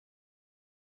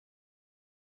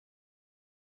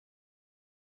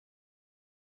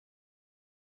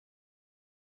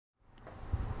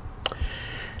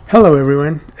Hello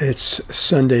everyone, it's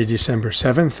Sunday, December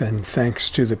 7th, and thanks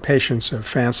to the patience of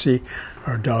Fancy,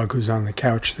 our dog who's on the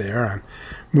couch there, I'm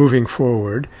moving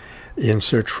forward in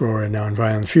search for a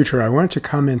nonviolent future. I want to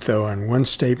comment, though, on one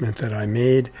statement that I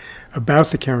made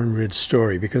about the Karen Ridge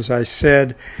story, because I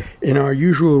said, in our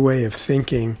usual way of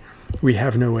thinking, we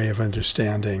have no way of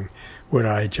understanding what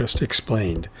I just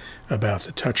explained about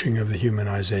the touching of the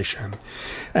humanization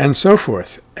and so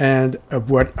forth. And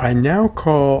what I now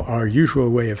call our usual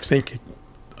way of thinking,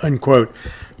 unquote,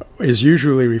 is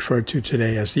usually referred to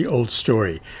today as the old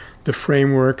story, the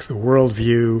framework, the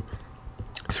worldview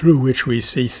through which we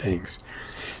see things.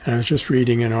 And I was just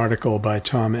reading an article by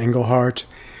Tom Engelhardt,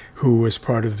 who was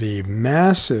part of the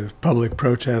massive public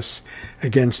protests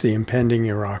against the impending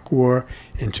Iraq War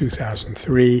in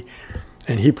 2003.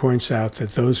 And he points out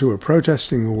that those who were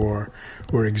protesting the war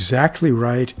were exactly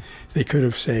right. They could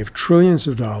have saved trillions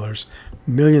of dollars,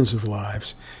 millions of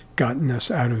lives, gotten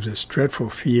us out of this dreadful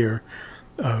fear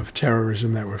of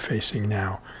terrorism that we're facing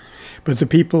now. But the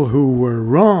people who were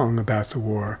wrong about the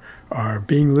war are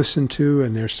being listened to,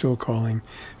 and they're still calling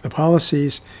the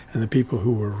policies, and the people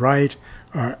who were right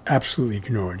are absolutely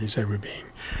ignored as they were being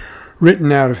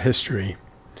written out of history.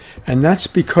 And that's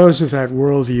because of that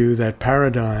worldview, that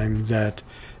paradigm that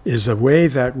is the way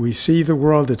that we see the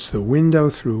world. It's the window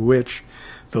through which,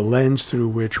 the lens through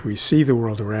which we see the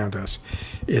world around us.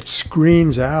 It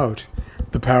screens out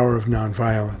the power of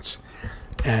nonviolence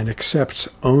and accepts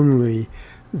only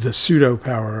the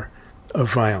pseudo-power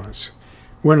of violence.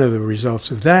 One of the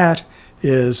results of that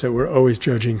is that we're always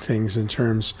judging things in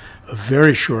terms of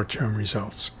very short-term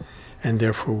results, and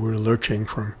therefore we're lurching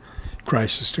from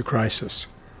crisis to crisis.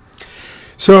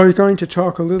 So I'm going to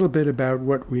talk a little bit about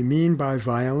what we mean by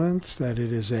violence, that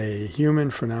it is a human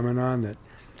phenomenon, that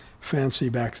Fancy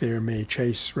back there may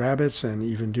chase rabbits and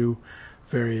even do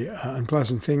very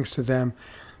unpleasant things to them,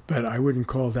 but I wouldn't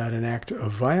call that an act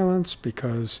of violence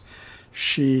because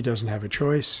she doesn't have a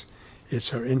choice.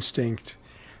 It's her instinct.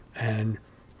 And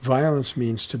violence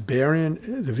means to bear in.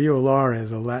 The violare,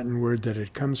 the Latin word that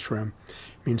it comes from,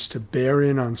 means to bear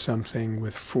in on something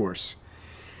with force.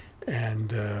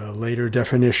 And a later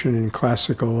definition in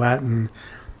classical Latin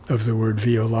of the word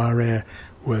violare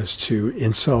was to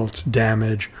insult,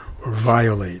 damage, or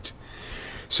violate.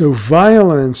 So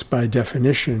violence, by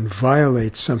definition,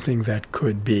 violates something that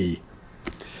could be.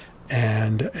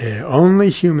 And only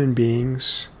human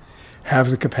beings have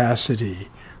the capacity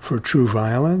for true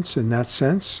violence in that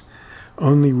sense.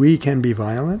 Only we can be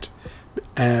violent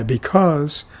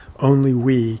because only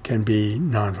we can be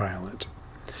nonviolent.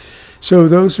 So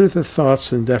those are the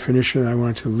thoughts and definition I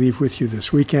want to leave with you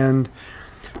this weekend.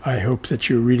 I hope that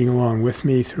you're reading along with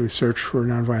me through Search for a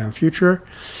Nonviolent Future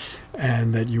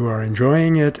and that you are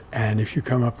enjoying it. And if you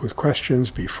come up with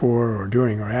questions before or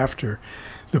during or after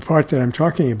the part that I'm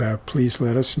talking about, please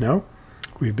let us know.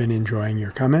 We've been enjoying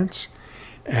your comments.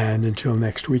 And until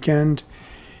next weekend,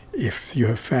 if you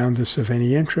have found this of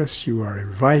any interest, you are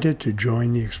invited to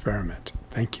join the experiment.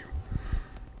 Thank you.